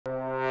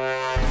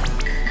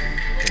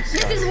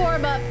This is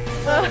warm up.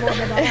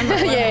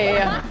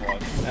 Yeah.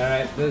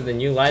 Alright, this is the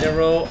new lighter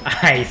roll.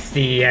 I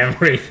see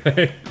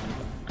everything.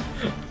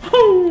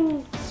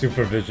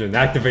 Supervision,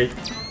 activate.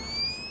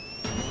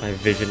 My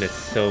vision is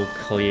so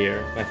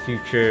clear. My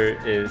future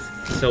is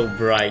so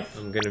bright.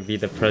 I'm gonna be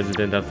the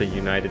president of the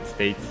United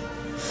States.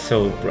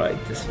 So bright,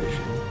 this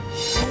vision.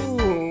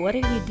 Ooh, what are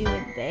you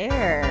doing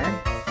there?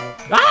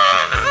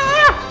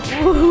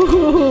 Ah!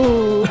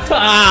 Ooh.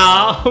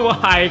 Oh,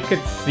 I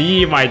could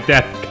see my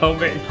death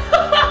coming.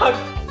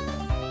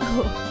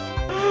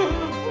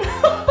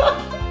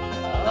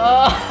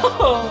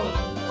 Oh,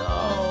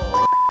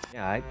 no.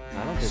 Yeah, I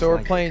don't. So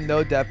we're playing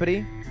no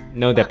deputy.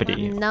 No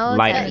deputy. No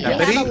lighter.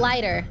 deputy. We have a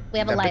lighter. We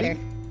have a lighter.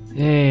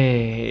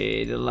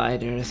 Hey, the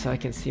lighter, so I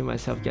can see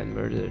myself get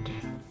murdered.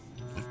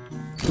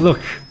 Look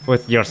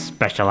with your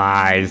special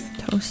eyes.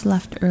 Toast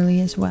left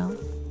early as well.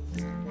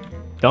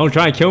 Don't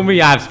try and kill me,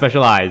 I have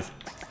special eyes.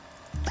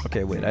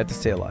 Okay, wait, I have to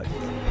stay alive.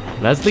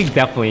 Leslie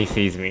definitely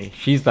sees me.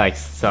 She's like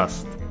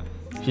sussed.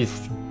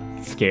 She's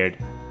scared.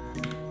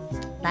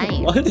 Nice.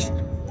 What?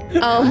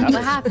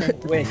 What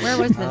happened? Wait, where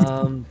was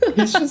this?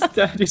 He's just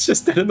dead. He's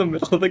just dead in the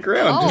middle of the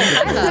ground.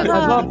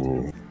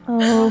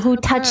 Oh, who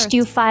touched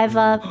you, 5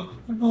 Up?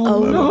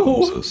 Oh no!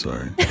 I'm so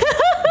sorry.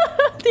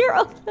 They're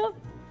all up.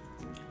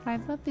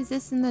 5 Up? Is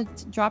this in the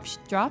drop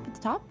at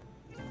the top?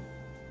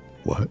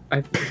 What?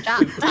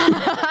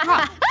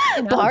 Drop.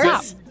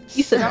 Bars?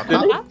 You said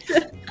Drop.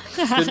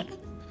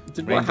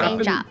 Did what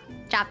happened?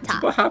 Drop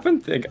top. What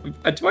happened?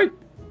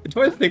 Do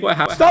I think what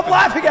happened? Stop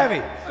laughing at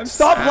me!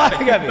 Stop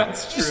laughing at me!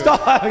 That's true. Just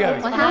stop laughing at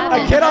me! What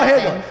happened? I cannot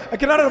handle it. I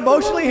cannot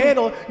emotionally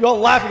handle you all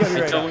laughing at me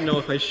I right now. don't know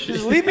if I should.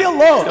 Just leave me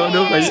alone! I don't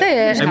know if I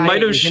Say it. I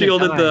might have You're gonna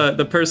shielded die.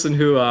 the person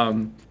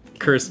who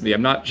cursed me.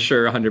 I'm not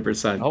sure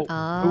 100%. Oh,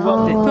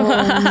 Oh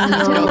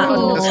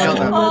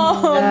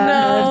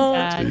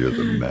no. So you're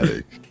the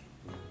medic.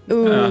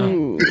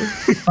 Ooh.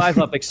 5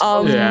 Up,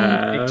 expose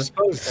Yeah.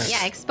 expose them.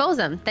 Yeah, expose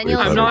them. Then Wait, you'll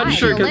I'm Five not Up, survive.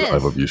 sure You'll 'cause- live.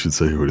 Five Up, you should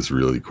say who it is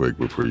really quick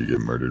before you get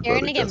murdered You're by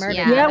gonna the get guesser.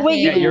 murdered. Yeah, wait,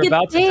 you Yeah, can you're get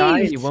about to die.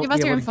 saved. You won't Give us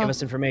be your able to give info.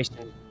 us information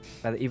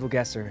by the evil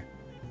guesser.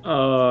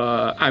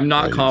 I'm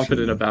not you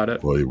confident should- about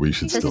it. Well, we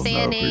should Just still say know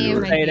a who name.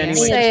 you Say it Yeah. anyway.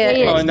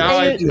 Say it. Oh, Say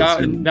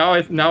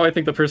it. now I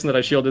think the person that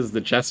I shielded is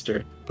the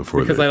jester. before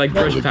Because the, I, like,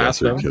 before brushed the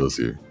past guesser them. kills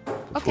you.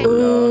 Okay.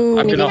 Ooh.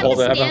 I'm gonna have hold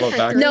to it. I'm gonna stand hold for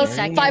back. 3 No,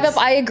 seconds. 5 Up,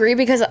 I agree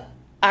because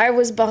I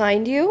was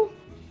behind you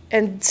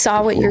and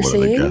saw what Before you're one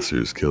of the seeing.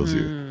 guessers kills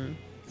you.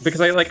 Because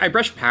I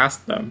brushed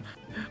past them.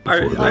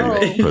 Before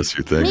they press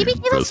your thing, Maybe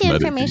and give us press the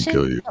medic information.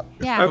 and kill you.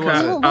 Yeah. Okay.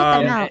 We'll vote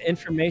them Yeah, out.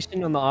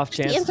 information on the off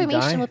chance The you die.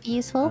 information would be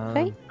useful,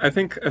 right? I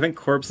think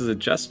Corpse is a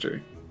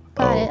jester.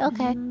 Got it.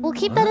 Okay. We'll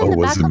keep that in Oh, the back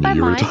wasn't of me our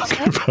you were mind.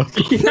 talking about.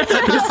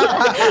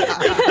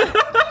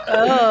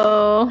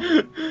 Oh.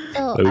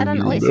 So, I I don't know.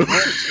 didn't Wait, know.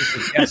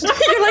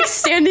 You're like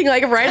standing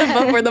like right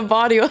above where the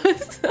body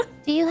was.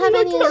 do you have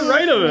any To the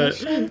right of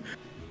it. information?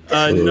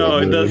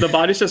 No, the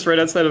body's just right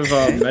outside of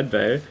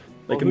medbay,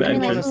 like in the Who do you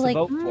want entrance. us to Like,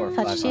 vote for,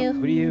 touch 5 Up? you.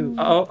 Who do you?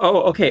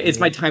 Oh, okay. It's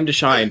my time to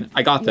shine.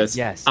 I got this.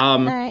 Yes.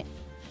 All right.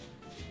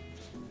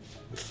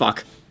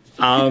 Fuck.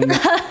 The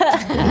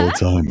whole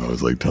time I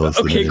was like, tell us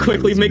the Okay, name.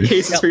 quickly It was make me.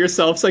 cases for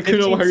yourself, so I can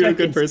know 15 why you're a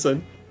good seconds.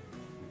 person.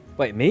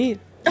 Wait, me?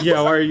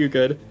 Yeah, why are you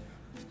good?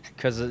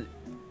 Because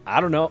I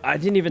don't know. I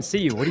didn't even see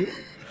you. What do you?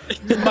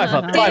 5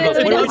 Up. 5 Up.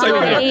 Dude, What else are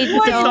I you doing?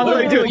 don't It's not what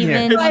I do.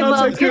 even- It's not Five so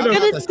Up, you're good.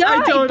 gonna die, I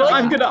don't.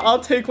 bud. I'll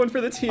take one for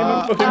the team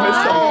and vote myself.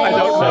 I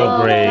don't So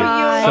know. brave.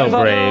 So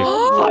brave.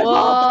 So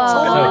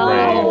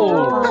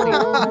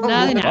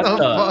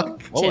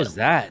brave. What was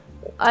that?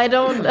 I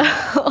don't know.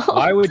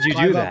 Why would you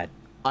do that?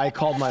 I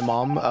called my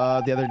mom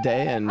the other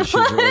day, and she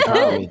was really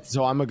proud of me.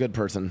 So I'm a good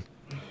person.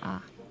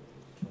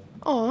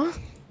 Aw,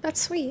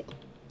 that's sweet.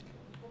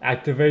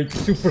 Activate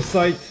super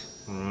sight.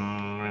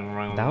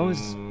 That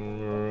was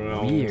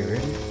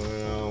weird.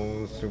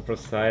 Super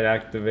sight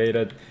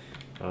activated.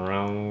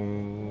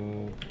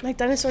 My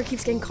dinosaur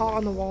keeps getting caught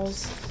on the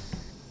walls.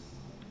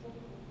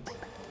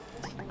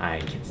 I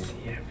can see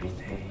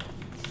everything.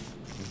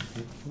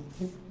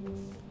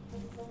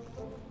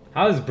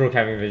 How is Brooke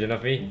having vision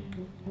of me?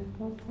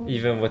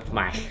 Even with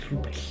my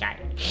super sight.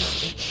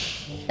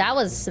 That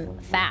was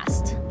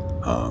fast.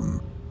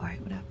 Alright,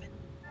 what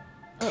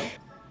happened?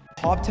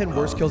 Top 10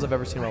 worst kills I've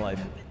ever seen in my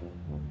life.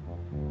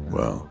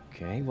 Wow.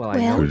 Okay, well I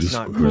know Who it's just,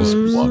 not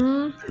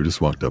who just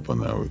walked up on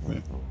that with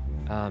me?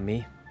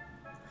 me.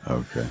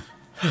 Okay.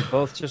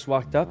 Both just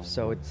walked up,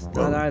 so it's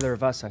not either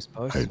of us, I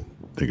suppose. I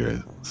think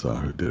I saw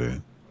who did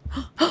it.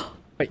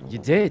 Wait, you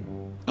did?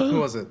 Who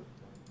was it?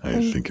 I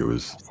think it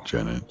was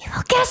Janet.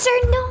 Guess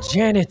her, no.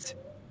 Janet!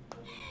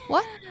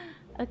 What?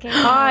 Okay.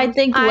 Oh, I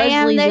think I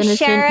am Leslie's the innocent.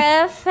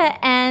 sheriff,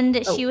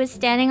 and she was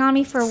standing on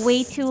me for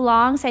way too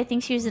long, so I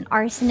think she was an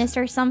arsonist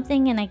or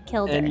something, and I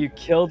killed her. And you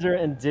killed her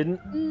and didn't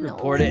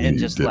report it and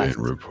You just didn't left.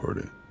 report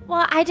it.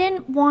 Well, I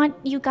didn't want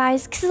you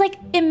guys, because, like,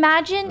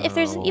 imagine if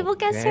there's an evil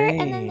guesser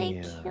and then they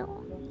Okay. kill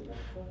me.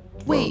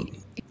 Wait,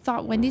 you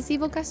thought Wendy's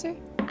evil guesser?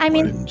 I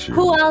mean, didn't you?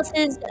 who else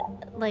is,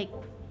 like,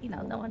 you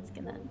know, no one's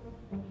gonna...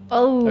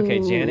 Oh, Okay,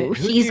 Janet, who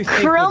do she's you think would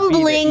be the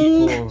crumbling.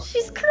 evil-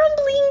 She's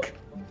crumbling.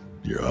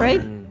 You're Right?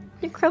 honored.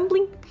 You're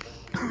crumbling.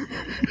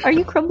 Are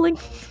you crumbling?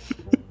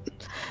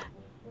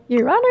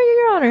 Your Honor,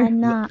 Your Honor. I'm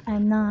not.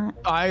 I'm not.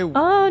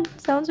 Oh,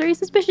 sounds very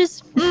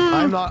suspicious.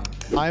 I'm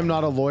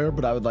not a lawyer,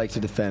 but I would like to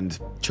defend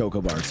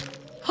Choco Bars.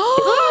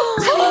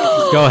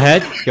 Go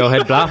ahead,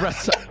 Blau.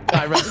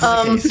 I rest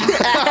my case.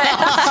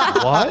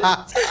 What?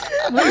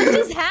 What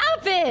just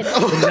happened?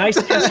 The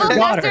nice guesser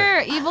got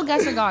her. Evil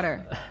guesser got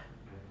her.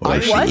 Or I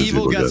think the she's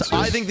evil guesser. guesser.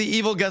 I think the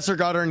evil guesser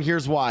got her, and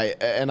here's why.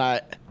 And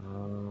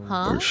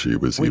Huh? Or she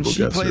was when evil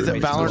she guesser. plays at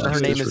and Valorant, Nice her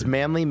name guesser. is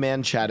Manly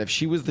Man Chad. If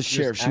she was the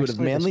sheriff, she would have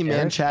actually the Manly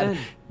Man sheriff Chad,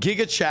 then?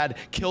 Giga Chad,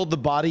 killed the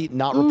body,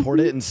 not report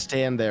it, and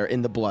stand there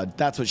in the blood.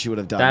 That's what she would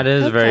have done. That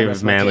is very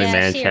That's my manly case.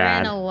 man, She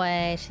ran Chad.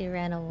 away. She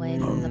ran away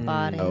from the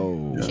body.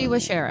 Oh, She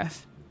was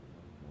sheriff.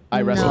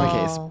 I rest my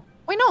case. No.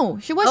 Wait, no,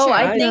 she was Oh,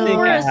 sheriff. I think think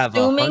we're I have a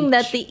assuming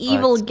that hunch, the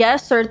evil but-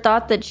 guesser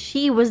thought that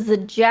she was the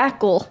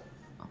jackal.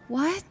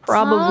 What?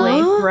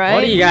 Probably, right?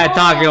 What are you guys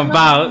talking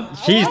about?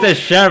 She's the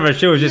sheriff.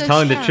 She was just The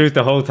telling the sheriff. truth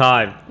the whole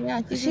time. Yeah,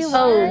 She just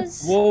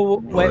was. Whoa,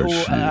 wait, Or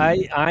whoa,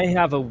 she- I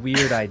have a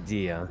weird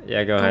idea.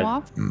 Yeah, go go ahead.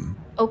 off.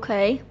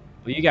 Okay.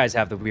 Well, you guys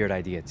have the weird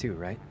idea too,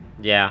 right?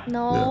 Yeah,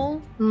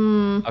 No.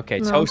 Okay,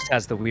 No. Toast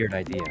has the weird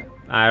idea.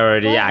 I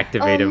already What?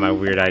 activated my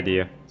weird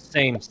idea.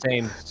 Same. I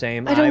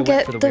don't went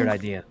get for the the- weird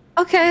idea.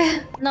 Okay.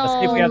 No. Let's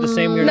see if we have the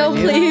same weird No,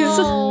 idea. please.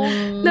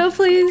 No. No,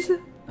 please.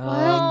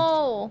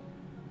 No.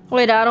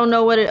 Wait, I don't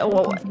know what it.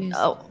 confused.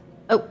 Oh,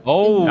 we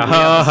have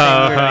the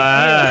same weird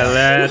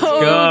idea. Let's go.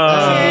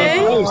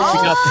 Okay. Toast,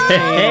 we got the same.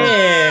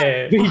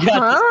 Hey. We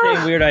got the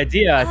same weird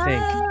idea, I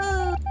think.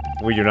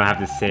 We do not have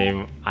the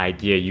same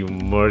idea, you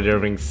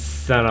murdering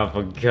son of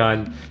a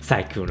gun.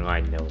 Saikuno, I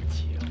know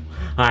it's you.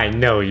 I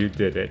know you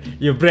did it.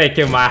 You're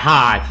breaking my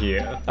heart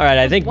here. All right,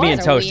 I think me Walls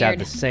and are Toast have weird.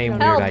 the same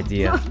Help. weird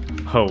idea.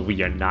 Oh,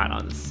 we are not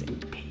on the same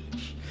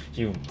page.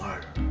 You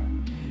murderer.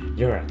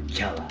 You're a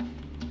killer.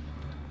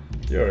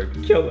 You're a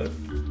killer.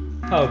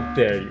 How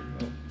dare you?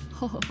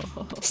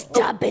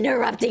 Stop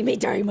interrupting me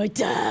during my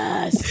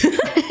task.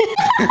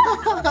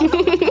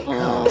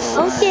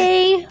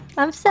 Okay,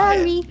 I'm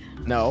sorry.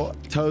 No,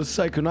 Toast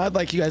Saikun, I'd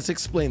like you guys to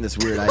explain this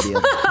weird idea.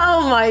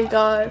 Oh my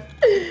god.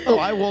 Oh,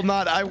 I will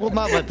not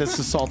let this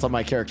assault on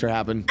my character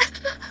happen.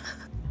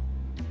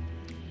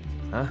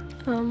 Huh?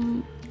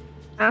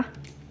 Huh?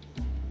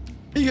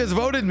 You guys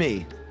voted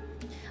me.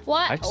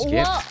 What? I skipped.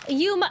 Well,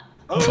 you.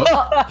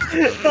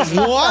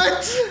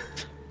 What?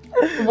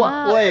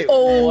 Wow. Wait.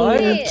 What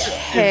Wait. is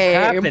Hey.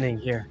 happening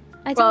here?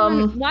 I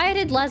don't. Why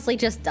did Leslie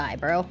just die,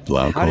 bro?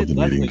 Blau How called did the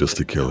Leslie meeting just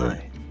to kill her.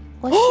 die?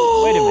 Wait a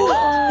minute.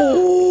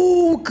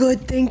 Oh,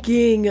 good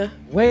thinking.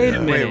 Wait a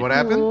minute. Wait, what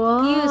happened?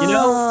 You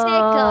know-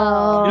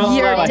 sicko. You know,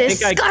 You're Blau, I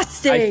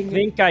disgusting.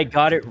 think I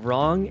got it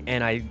wrong,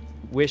 and I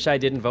wish I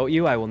didn't vote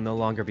you. I will no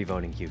longer be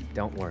voting you.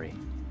 Don't worry.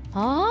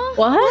 Huh?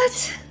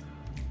 What?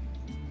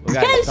 Well,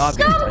 guys, it's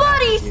obvious what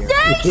Somebody happened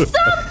here. say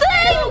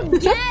something!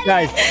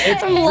 Guys,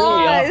 it's really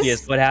Lies.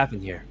 obvious what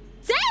happened here.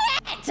 Say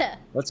it!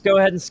 Let's go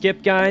ahead and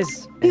skip,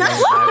 guys. And No, no.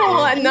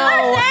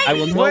 I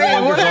will no Wait,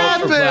 longer what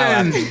vote for Blau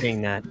happened? after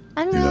seeing that.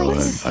 I'm You know really what? I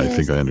confused.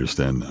 think I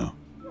understand now.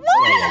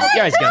 Yeah,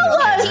 you guys can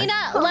understand,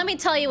 Tina, let me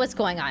tell you what's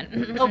going on.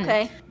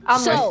 Okay, I'm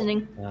So-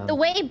 listening. The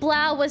way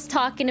Blau was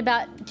talking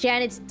about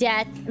Janet's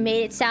death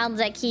made it sound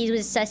like he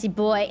was a sussy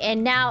boy,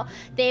 and now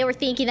they were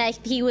thinking that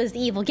he was the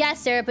evil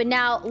guesser, but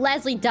now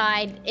Leslie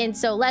died, and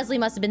so Leslie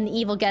must have been the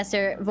evil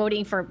guesser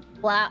voting for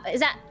Blau.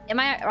 Am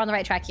I on the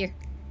right track here?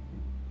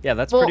 Yeah,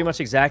 that's Well- pretty much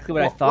exactly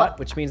what I thought,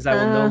 which means I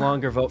will no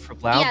longer vote for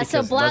Blau Yeah, so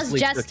because Blau's Leslie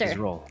took Jester. his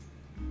role.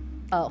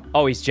 Oh.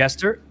 Oh, he's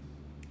Jester?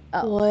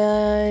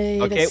 Wait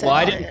Okay, a well,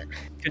 I second. didn't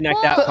connect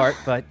that part,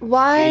 but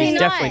Why? he's not?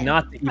 definitely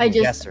not the evil I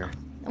just- guesser.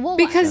 Well,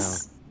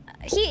 Because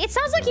it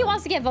sounds like he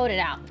wants to get voted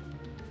out.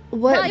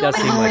 what? Blau, you want me to Does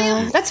seem vote for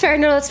like- you? That's fair.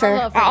 No, that's fair.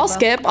 I'll vote for you, I'll Blau.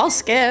 skip. I'll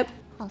skip.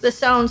 This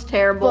sounds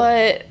terrible.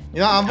 But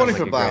You know, I'm voting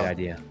Sounds for like a great Blau.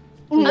 idea.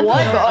 what?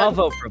 I'll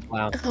vote for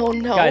Blau. Oh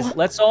no. Guys,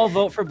 let's all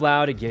vote for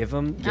Blau to give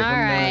him. All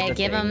right, the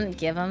give thing.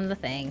 him the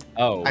thing.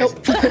 Oh, Who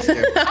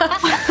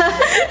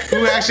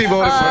actually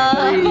voted for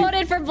I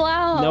voted for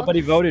Blau.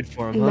 nobody voted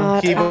for him, huh?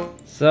 Not. him?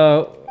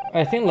 So,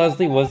 I think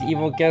Leslie was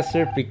evil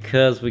guesser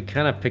because we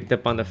kind of picked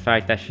up on the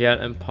fact that she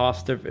had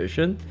imposter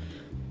vision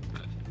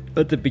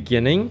at the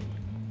beginning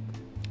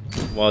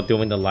while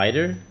doing the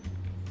lighter.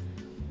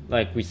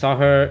 Like, we saw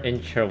her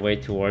inch her way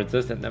towards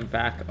us and then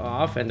back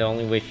off, and the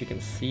only way she can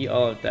see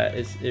all of that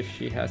is if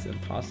she has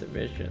imposter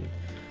vision.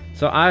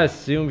 So I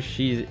assume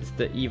she's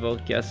the evil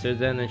guesser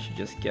then, and she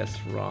just guessed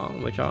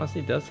wrong, which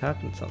honestly does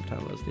happen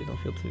sometimes. Leslie, don't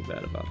feel too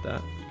bad about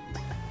that.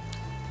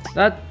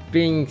 That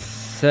being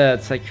said,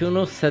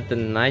 Saikuno said the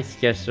nice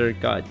guesser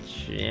got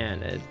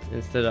Janet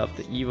instead of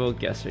the evil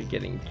guesser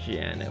getting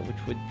Janet, which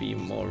would be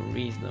more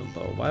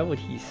reasonable. Why would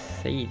he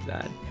say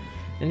that?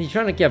 And he's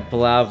trying to get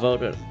Blau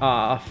voted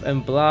off,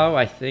 and Blau,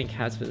 I think,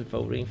 has been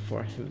voting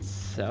for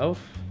himself.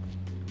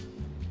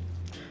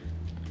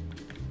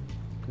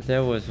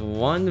 There was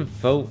one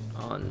vote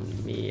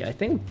on me. I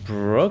think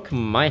Brooke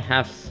might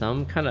have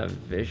some kind of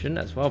vision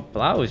as well.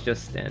 Blau was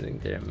just standing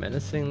there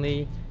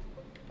menacingly.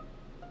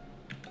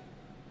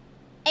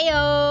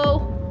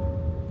 Ayo.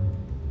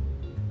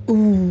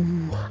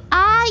 Ooh.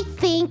 I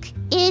think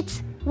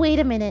it's. Wait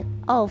a minute.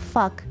 Oh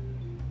fuck.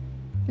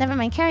 Never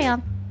mind. Carry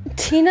on.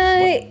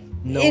 Tina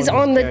is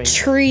on the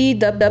tree.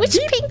 Which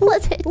pink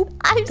was it?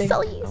 I'm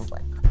so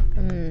useless.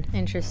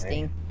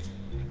 Interesting.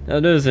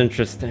 That is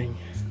interesting.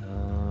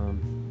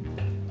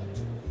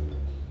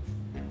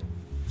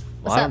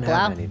 Well, I don't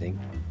have anything.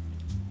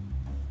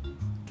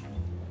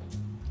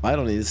 I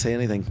don't need to say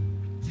anything.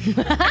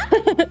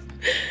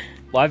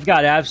 Well, I've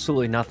got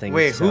absolutely nothing.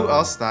 Wait, so... who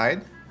else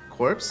died?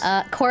 Corpse?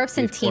 Corpse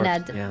and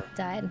Tina yeah.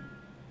 died.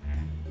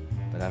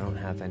 But I don't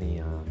have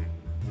any.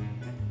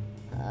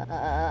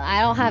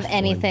 I don't have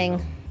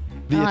anything.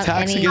 The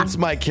attacks against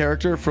my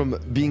character from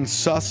being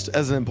sussed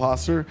as an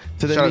imposter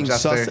to then being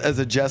sussed as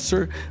a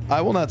jester,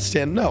 I will not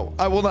stand. No,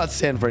 I will not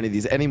stand for any of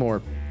these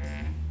anymore.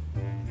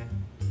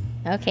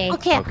 Okay.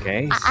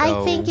 Okay. So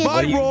I think it's.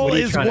 My role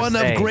is one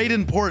of great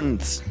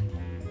importance.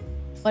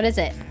 What is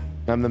it?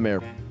 I'm the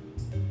mayor.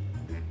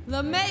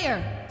 The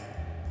mayor.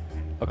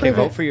 Okay,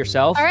 vote for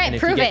yourself. All right, and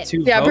if prove you get it.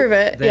 two Yeah, vote, prove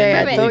it.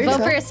 then Yeah, Vote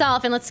yourself. for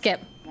yourself and let's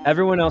skip.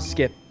 Everyone else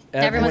skip.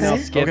 Everyone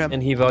else skip, Okay.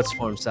 and he votes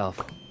for himself.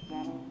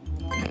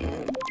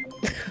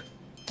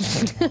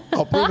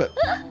 I'll prove it.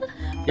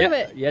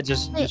 Yeah,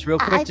 just real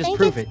I quick, just think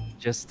prove it. it's-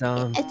 Just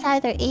It's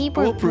either Abe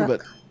or We'll prove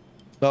it.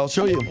 I'll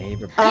show you.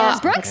 Yeah,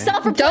 Brooke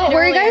self-reported Don't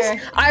worry, earlier.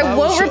 guys. I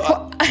won't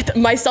report.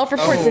 My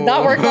self-report did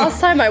not work last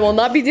time. I will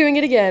not be doing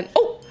it again.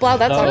 Oh, wow,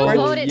 that's No,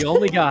 awkward. you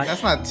only got.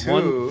 That's not two.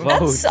 One vote.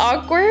 That's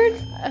awkward.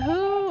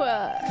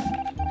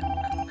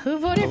 Who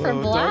voted for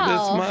Darkness,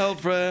 Blau? my old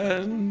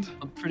friend.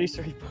 I'm pretty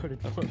sure he voted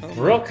for him.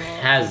 Brooke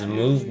has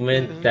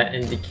movement that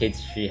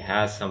indicates she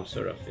has some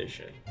sort of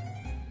vision.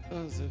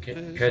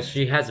 Because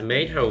she has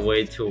made her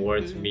way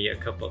towards me a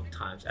couple of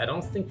times. I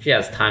don't think she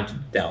has time to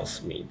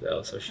douse me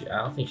though, so I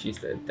don't think she's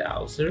the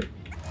dowser.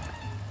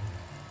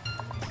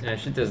 Yeah,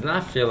 she does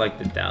not feel like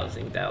the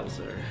dowsing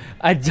dowser.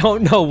 I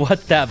don't know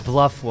what that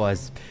bluff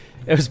was.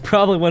 It was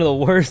probably one of the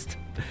worst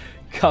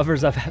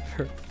covers I've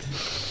ever.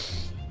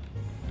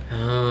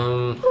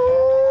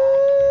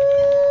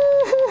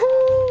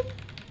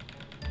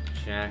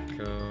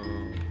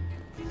 Jacko.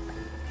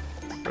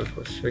 Brooke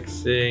was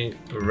fixing.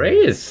 Ray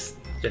is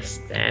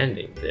just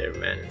standing there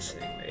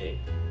menacingly.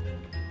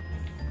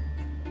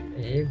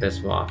 Abe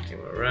is walking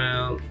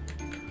around.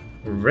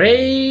 Ray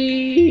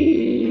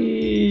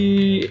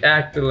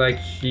acted like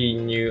she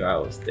knew I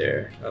was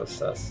there. That was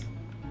sus.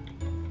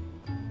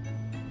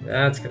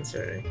 That's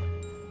concerning.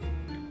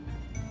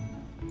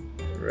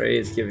 Ray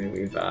is giving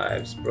me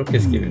vibes. Brooke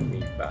is giving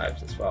me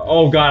vibes as well.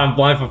 Oh god, I'm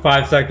blind for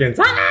 5 seconds.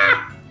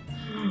 Ah!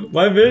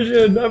 My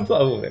vision. I'm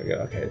oh, there we go.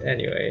 Okay.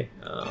 Anyway,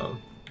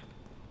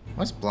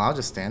 What's Blau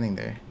just standing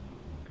there?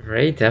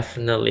 Ray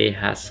definitely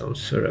has some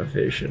sort of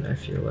vision. I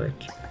feel like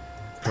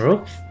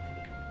Brooke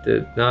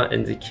did not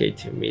indicate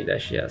to me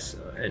that she has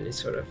any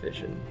sort of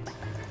vision.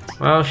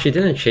 Well, she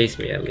didn't chase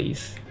me at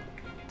least.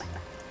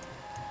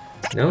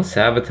 No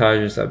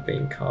sabotages are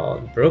being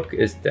called. Brooke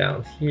is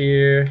down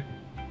here.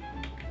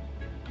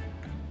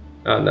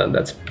 Oh no,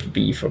 that's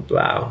B for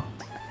Blau.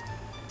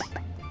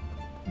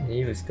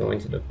 He was going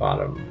to the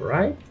bottom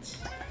right.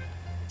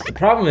 The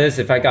problem is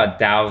if I got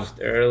doused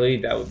early,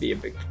 that would be a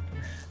big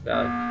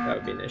that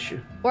would be an issue.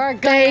 We're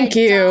gonna Thank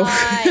you.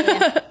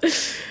 die.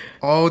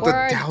 Oh, the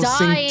We're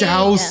dousing dying.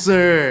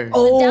 dowser.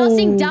 Oh.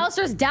 Dousing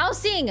dowser's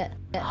dousing.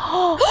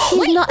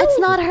 She's not. It's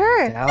not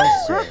her.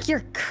 Dowser. Brooke,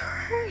 you're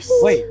cursed.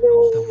 Wait,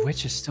 the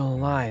witch is still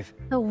alive.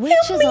 The witch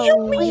is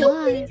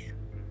alive.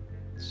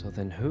 So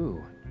then who?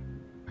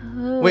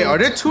 Wait, are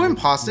there two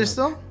imposters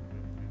still?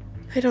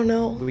 I don't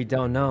know. We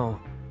don't know.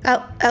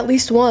 At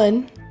least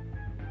one.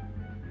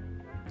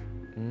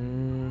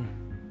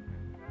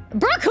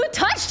 Brooke, who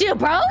touched you,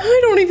 bro? I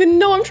don't even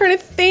know. I'm trying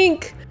to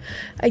think.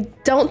 I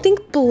don't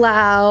think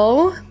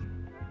Blau.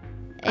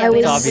 Yeah,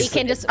 we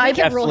can just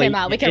rule him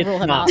out. We can rule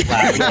him out. We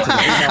can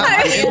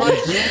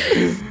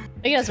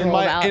just rule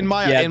him out. In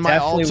my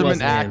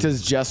ultimate act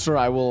as jester,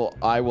 I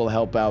will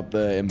help out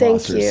the Thank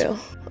imposters. you.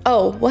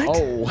 Oh, what?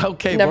 Oh,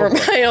 okay. Never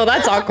mind. Oh,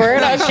 that's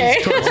awkward. Okay.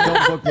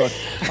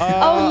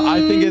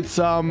 I think it's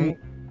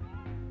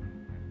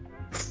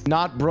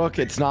not Brooke.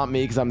 It's not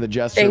me because I'm the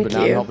jester, Thank but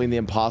now I'm you. helping the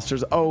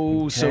imposters.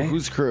 Oh, so Okay.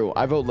 who's crew?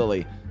 I vote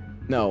Lily.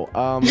 No,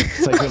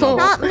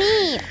 Not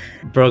me.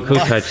 Brooke, who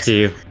touched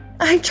you?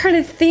 I'm trying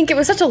to think. It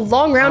was such a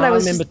long round. I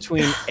was in just-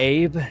 between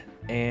Abe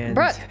and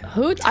Brooke,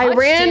 who touched I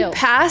ran you?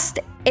 past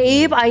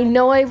Abe. I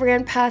know I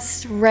ran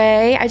past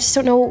Ray. I just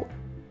don't know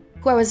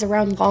who I was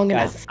around long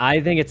Guys, enough. I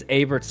think it's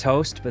Abe or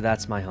Toast, but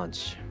that's my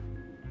hunch.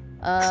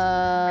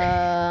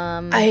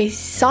 I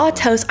saw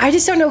Toast. I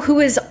just don't know who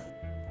was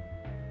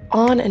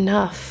on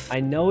enough. I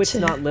know it's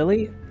not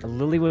Lily.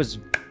 Lily was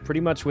pretty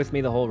much with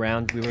me the whole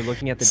round. We were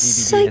looking at the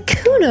DVD. at the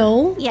time.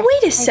 Sykkuno? Yes,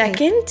 Wait I a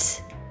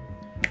second.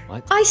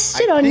 What? I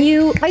stood on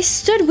you. I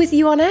stood with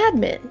you on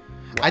admin.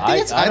 I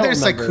think it's I don't either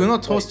remember. Sykkuno,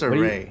 Wait, Toast, or what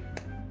do you- Ray.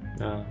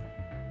 No.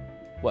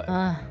 What?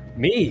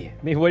 Me?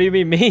 What do you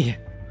mean me?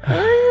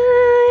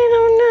 I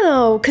don't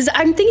know. Because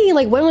I'm thinking,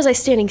 like, when was I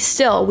standing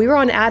still? We were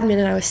on admin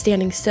and I was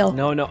standing still.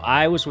 No,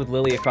 I was with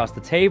Lily across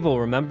the table.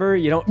 Remember?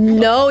 You don't.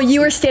 No,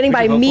 you were standing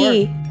by Who'd you vote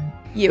me.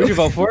 You. Who'd you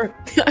vote for?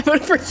 I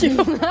voted for you.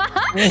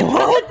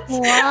 What?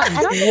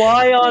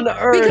 Why on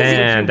earth?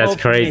 Damn, that's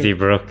crazy,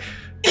 Brooke.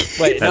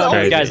 Wait, That's no,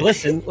 crazy. guys,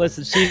 listen.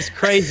 She's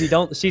crazy.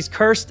 She's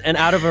cursed and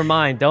out of her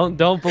mind. Don't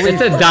believe.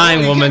 It's a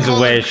dying woman's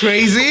wish.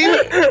 Crazy?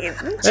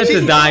 It's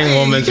a dying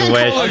woman's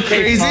wish.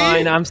 Okay,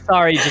 fine. I'm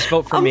sorry. Just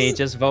vote for me.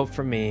 Just vote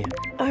for me.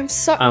 I'm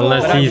sorry.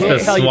 Unless But I he's will the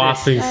tell you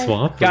swapping this.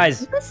 swap.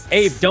 Guys,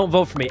 Abe, don't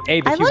vote for me.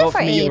 Abe, I if you vote vote for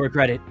for me, Abe. you'll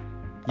regret it.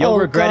 You'll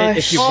regret it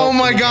if you vote Oh for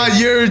my me. god,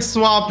 you're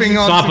swapping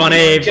on Swap on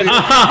Abe. You're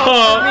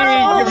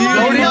Oh,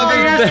 voting on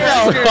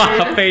yourself.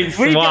 swapping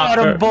We got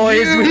him, swapper.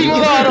 boys. We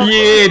got him.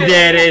 You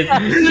did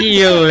it,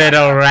 you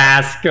little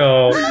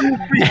rascal.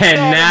 And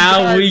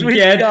now we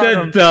get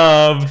the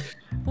dub.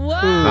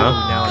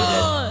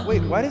 Whoa!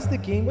 Wait, why does the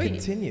game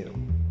continue?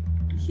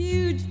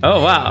 Huge.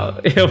 Oh wow,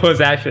 it was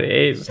actually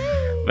Abe,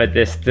 but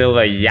there's still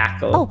a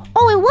yackle.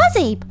 Oh, it was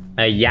Abe.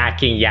 A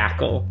yakking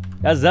yackle.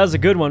 That was a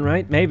good one,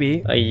 right? Maybe.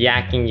 A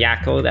yakking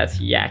yackle. That's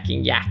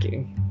yakking.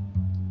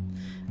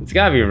 It's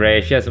gotta be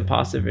Ray. She has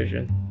imposter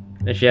vision,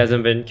 and she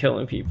hasn't been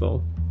killing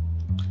people.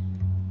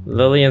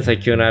 Lily and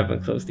Sykkuno have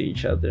been close to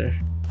each other.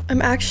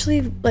 I'm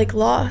actually like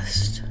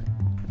lost.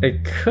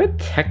 It could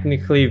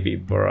technically be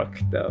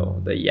Brooke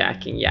though. The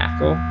yakking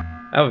yackle.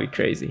 That would be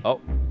crazy. Oh.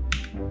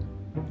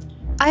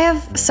 I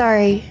have.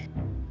 Sorry.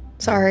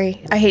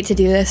 I hate to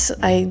do this.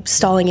 I'm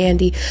stalling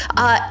Andy.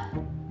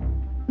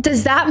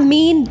 Does that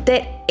mean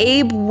that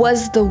Abe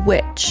was the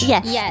witch?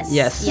 Yes.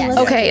 Yes.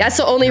 Okay, that's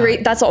the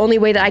only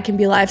way that I can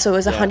be alive. So it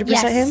was 100%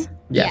 Yes. him.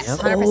 Yes.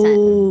 100%.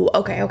 Oh,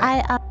 okay.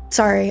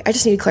 Sorry, I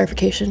just needed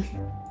clarification.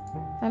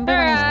 Remember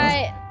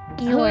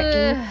when you were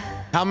Abe?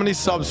 How many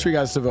subs for you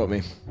guys to vote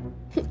me?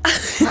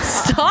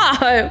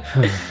 Stop.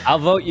 I'll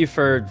vote you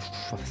for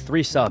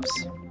 3 subs.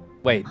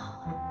 Wait.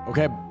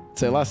 Okay,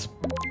 say less.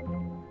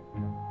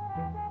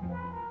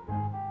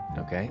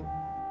 Okay.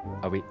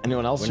 Are we?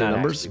 Anyone else? We're Your not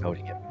numbers? actually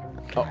voting yet.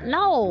 Oh.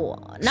 No.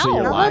 So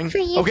you're I'll lying? vote for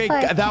you Okay,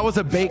 for- that was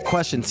a bait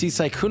question. See,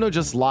 Sykkuno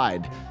just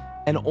lied,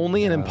 and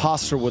only an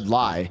imposter would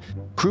lie.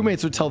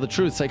 Crewmates would tell the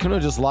truth. Sykkuno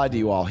just lied to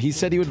you all. He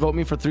said he would vote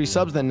me for 3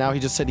 subs, then now he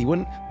just said he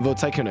wouldn't vote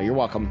Sykkuno. You're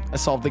welcome. I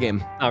solved the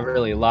game. Not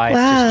really a lie. It's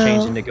just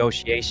changing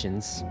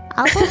negotiations.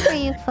 I'll vote for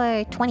you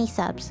for 20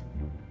 subs.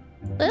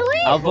 Lily?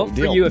 I'll vote for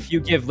Deal. you if you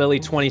give Lily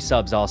 20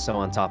 subs also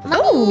on top of that.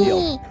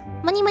 Money!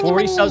 Money, 40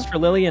 money. subs for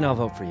Lily and I'll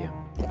vote for you.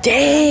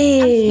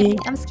 Dang.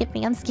 I'm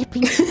skipping.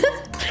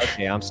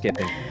 Okay, I'm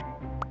skipping.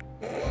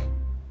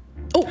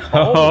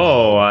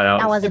 Oh, wow.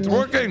 That wasn't It's me.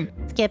 working.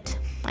 Skipped.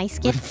 I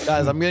skipped.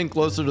 Guys, I'm getting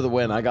closer to the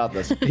win. I got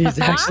this. He's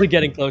actually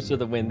getting closer to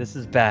the win. This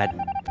is bad.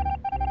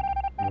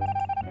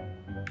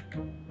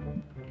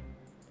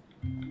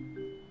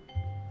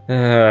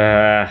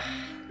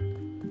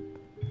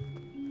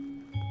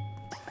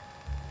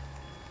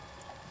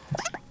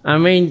 I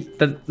mean,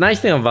 the nice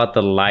thing about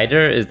the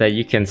lighter is that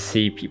you can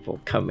see people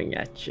coming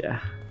at you.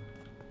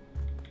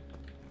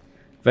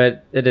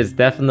 But it is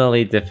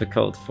definitely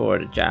difficult for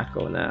the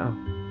jackal now.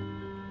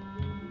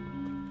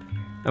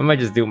 I might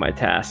just do my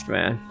task,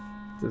 man.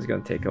 This is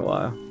gonna take a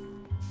while.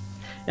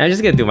 And I'm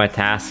just gonna do my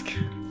task.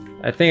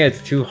 I think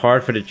it's too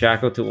hard for the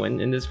jackal to win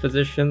in this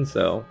position,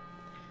 so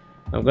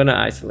I'm gonna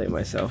isolate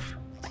myself.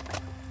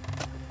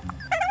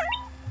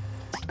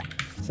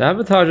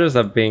 Sabotagers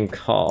are being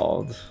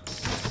called.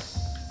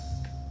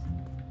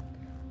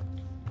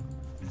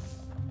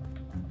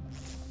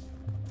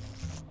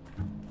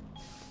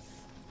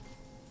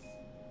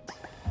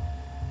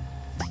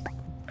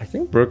 I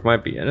think Brooke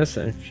might be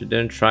innocent. She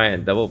didn't try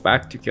and double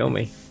back to kill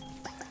me.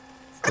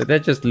 But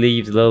that just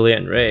leaves Lily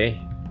and Ray.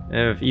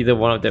 And if either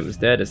one of them is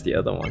dead, it's the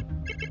other one.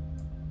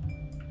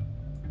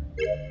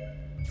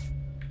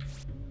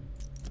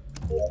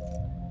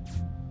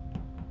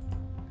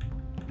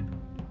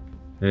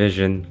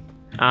 Vision.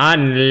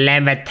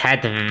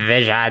 Unlimited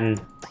vision.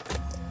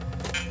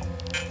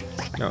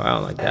 No, I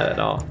don't like that at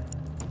all.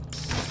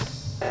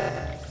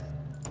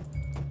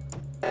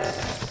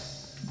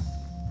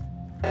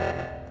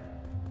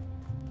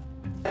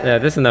 Yeah,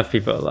 there's enough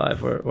people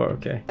alive. We're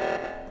okay.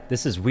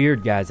 This is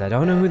weird, guys. I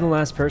don't know who the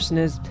last person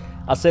is.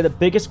 I'll say the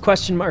biggest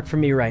question mark for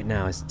me right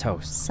now is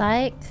Toast.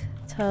 Psych.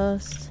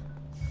 Toast.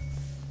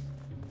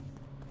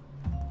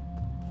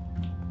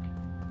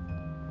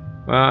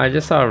 Well, I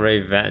just saw Ray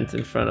vent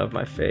in front of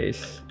my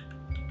face.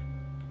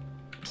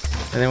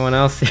 Anyone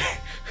else see?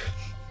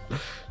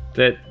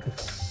 Did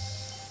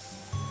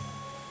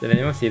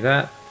anyone see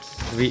that?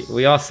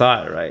 We all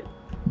saw it, right?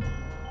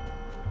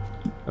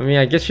 I mean,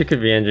 I guess you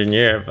could be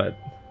engineer, but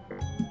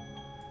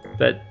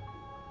that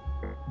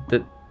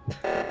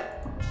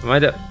am I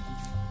the?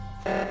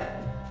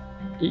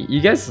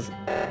 You guys,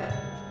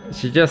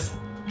 she just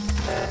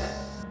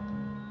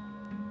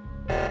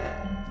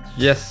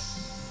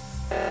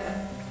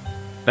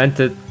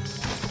vented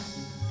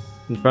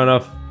in front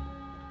of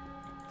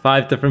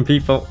 5 different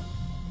people.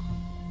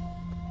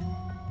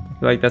 I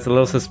feel like that's a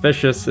little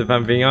suspicious, if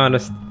I'm being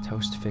honest.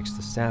 Toast fixed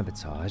the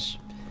sabotage.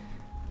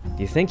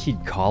 Do you think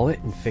he'd call it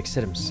and fix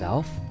it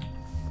himself?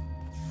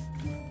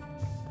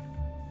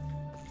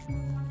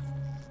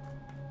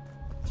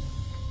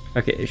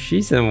 Okay, if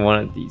she's in one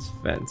of these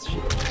vents,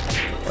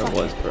 Or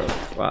was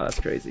broke. Wow, that's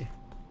crazy.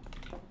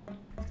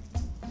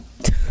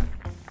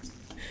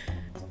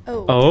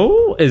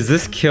 Oh, is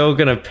this kill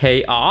gonna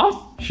pay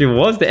off? She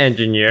was the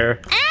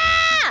engineer.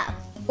 Ah!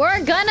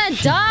 We're gonna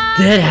die!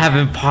 Did have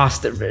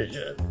imposter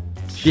vision.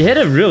 She hit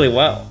it really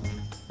well,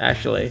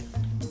 actually.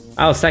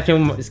 I was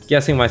second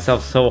guessing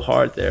myself so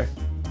hard there.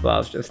 But I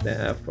was just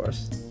there, of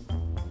course.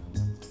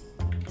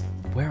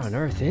 Where on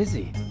earth is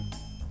he?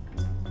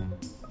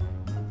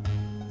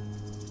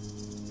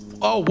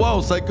 Oh, whoa,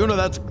 Sykkuno,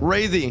 that's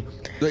crazy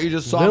that you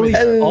just saw Lily's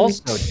me.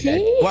 also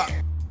dead. What?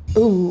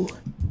 Ooh.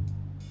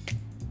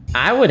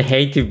 I would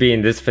hate to be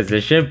in this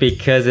position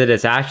because it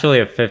is actually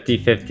a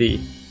 50-50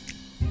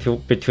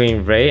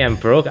 between Ray and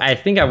Brooke. I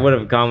think I would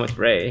have gone with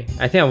Ray.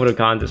 I think I would have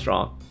gone this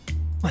wrong.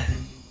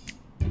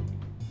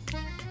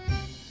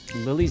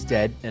 Lily's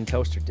dead and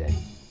Toaster dead.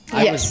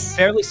 I was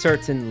fairly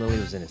certain Lily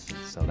was innocent,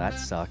 so that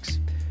sucks.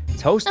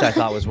 Toast I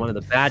thought was one of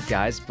the bad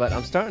guys, but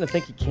I'm starting to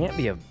think he can't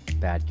be a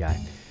bad guy.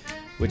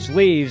 Which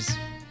leaves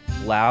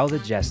Lau the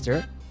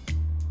Jester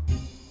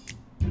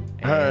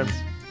and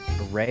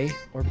Ray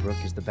or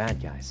Brooke is the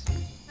bad guys.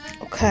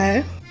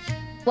 Okay.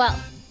 Well,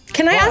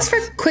 can I ask for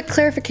quick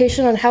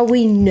clarification on how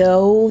we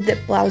know that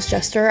Blau's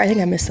Jester? I think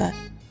I missed that.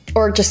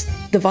 Or just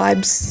the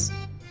vibes.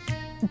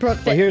 Brooke,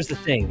 well, here's the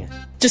thing.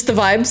 Just the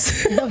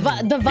vibes?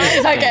 The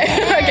vibes are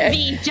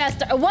okay.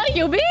 Jester. What do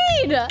you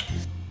mean?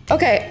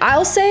 Okay,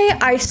 I'll say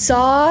I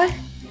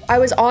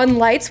was on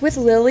lights with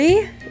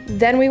Lily,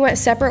 then we went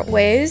separate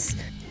ways.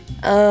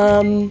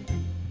 But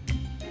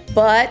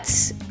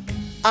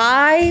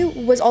I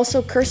was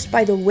also cursed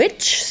by the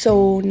witch,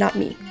 so not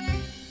me.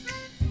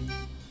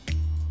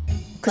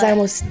 Because I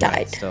almost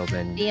died. So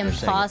then The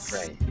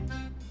imposter.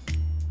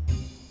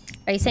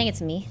 Are you saying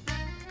it's me?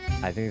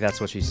 I think that's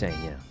what she's saying,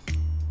 yeah.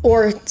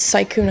 Or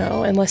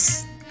Sykkuno,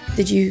 unless,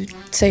 did you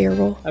say your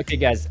role? Okay,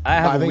 guys, I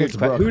have a weird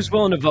question. Who's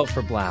willing to vote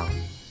for Blau?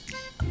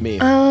 Me.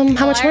 How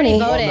much money?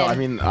 Well, no, I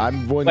mean,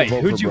 I'm willing to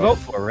vote for who'd you Brooke.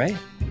 vote for, Ray?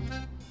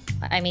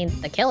 I mean,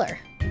 the killer.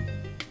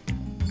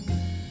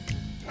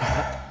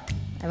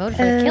 I voted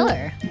for the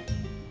killer.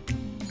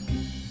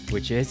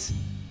 Which is?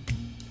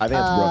 I think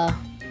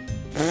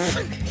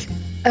it's Brooke.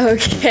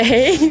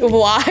 Okay,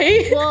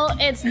 why? Well,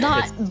 it's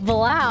not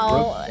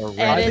Blau, Brooke or Ray?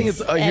 and I think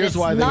it's, it's- here's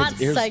why I think not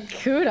it's- here's-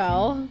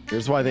 Sykkuno.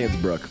 Here's why I think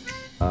it's Brooke.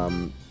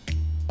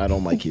 I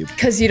don't like you.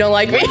 Because you don't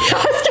like me.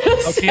 I was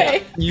gonna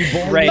say. You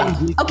both. Ray.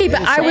 Okay,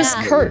 but I was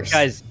cursed.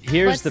 Guys,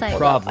 here's What's the that?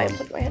 problem. I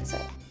put my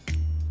headset.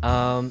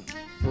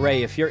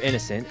 Ray, if you're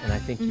innocent, and I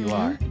think you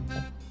are,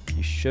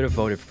 you should have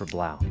voted for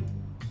Blau.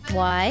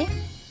 Why?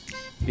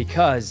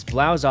 Because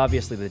Blau's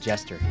obviously the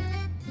Jester.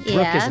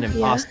 Brooke is an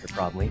imposter,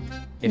 probably.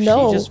 If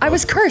No, she just I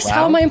was votes for cursed. Blau-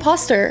 How am I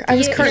imposter? I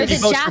was You're cursed. If she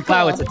votes for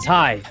Blau, it's a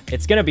tie.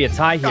 It's gonna be a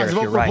tie here Guys, if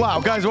vote you're for right. Blau.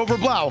 Guys, vote for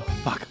Blau.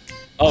 Fuck.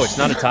 Oh, it's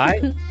not a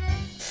tie?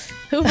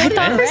 Who I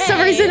thought for some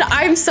reason,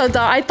 I'm so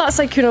dumb. I thought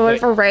Sykkuno went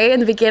for Ray in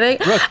the beginning.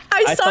 Brooke,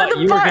 I saw thought the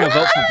you were bar. gonna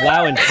vote for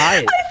Blau and tie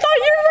it. I thought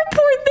your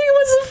report thing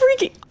was a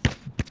freaking.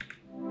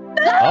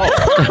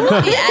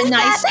 Oh. Yeah,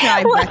 nice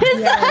try, Brooke.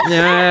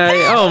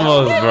 Yeah,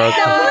 almost broke.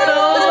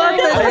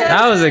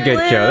 That was a good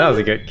kill. That was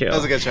a good kill. That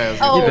was a good try.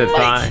 Oh Get the my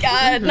tie.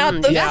 god,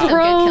 not the Yeah. Some good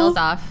throw. kills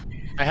off.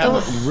 I have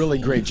a really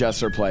great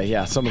Jester play.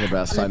 Yeah, some of the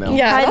best I know.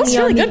 Yeah, Had that's me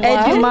really on the good.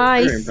 edge of Wow.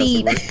 my Very impressive,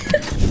 seat.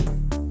 right?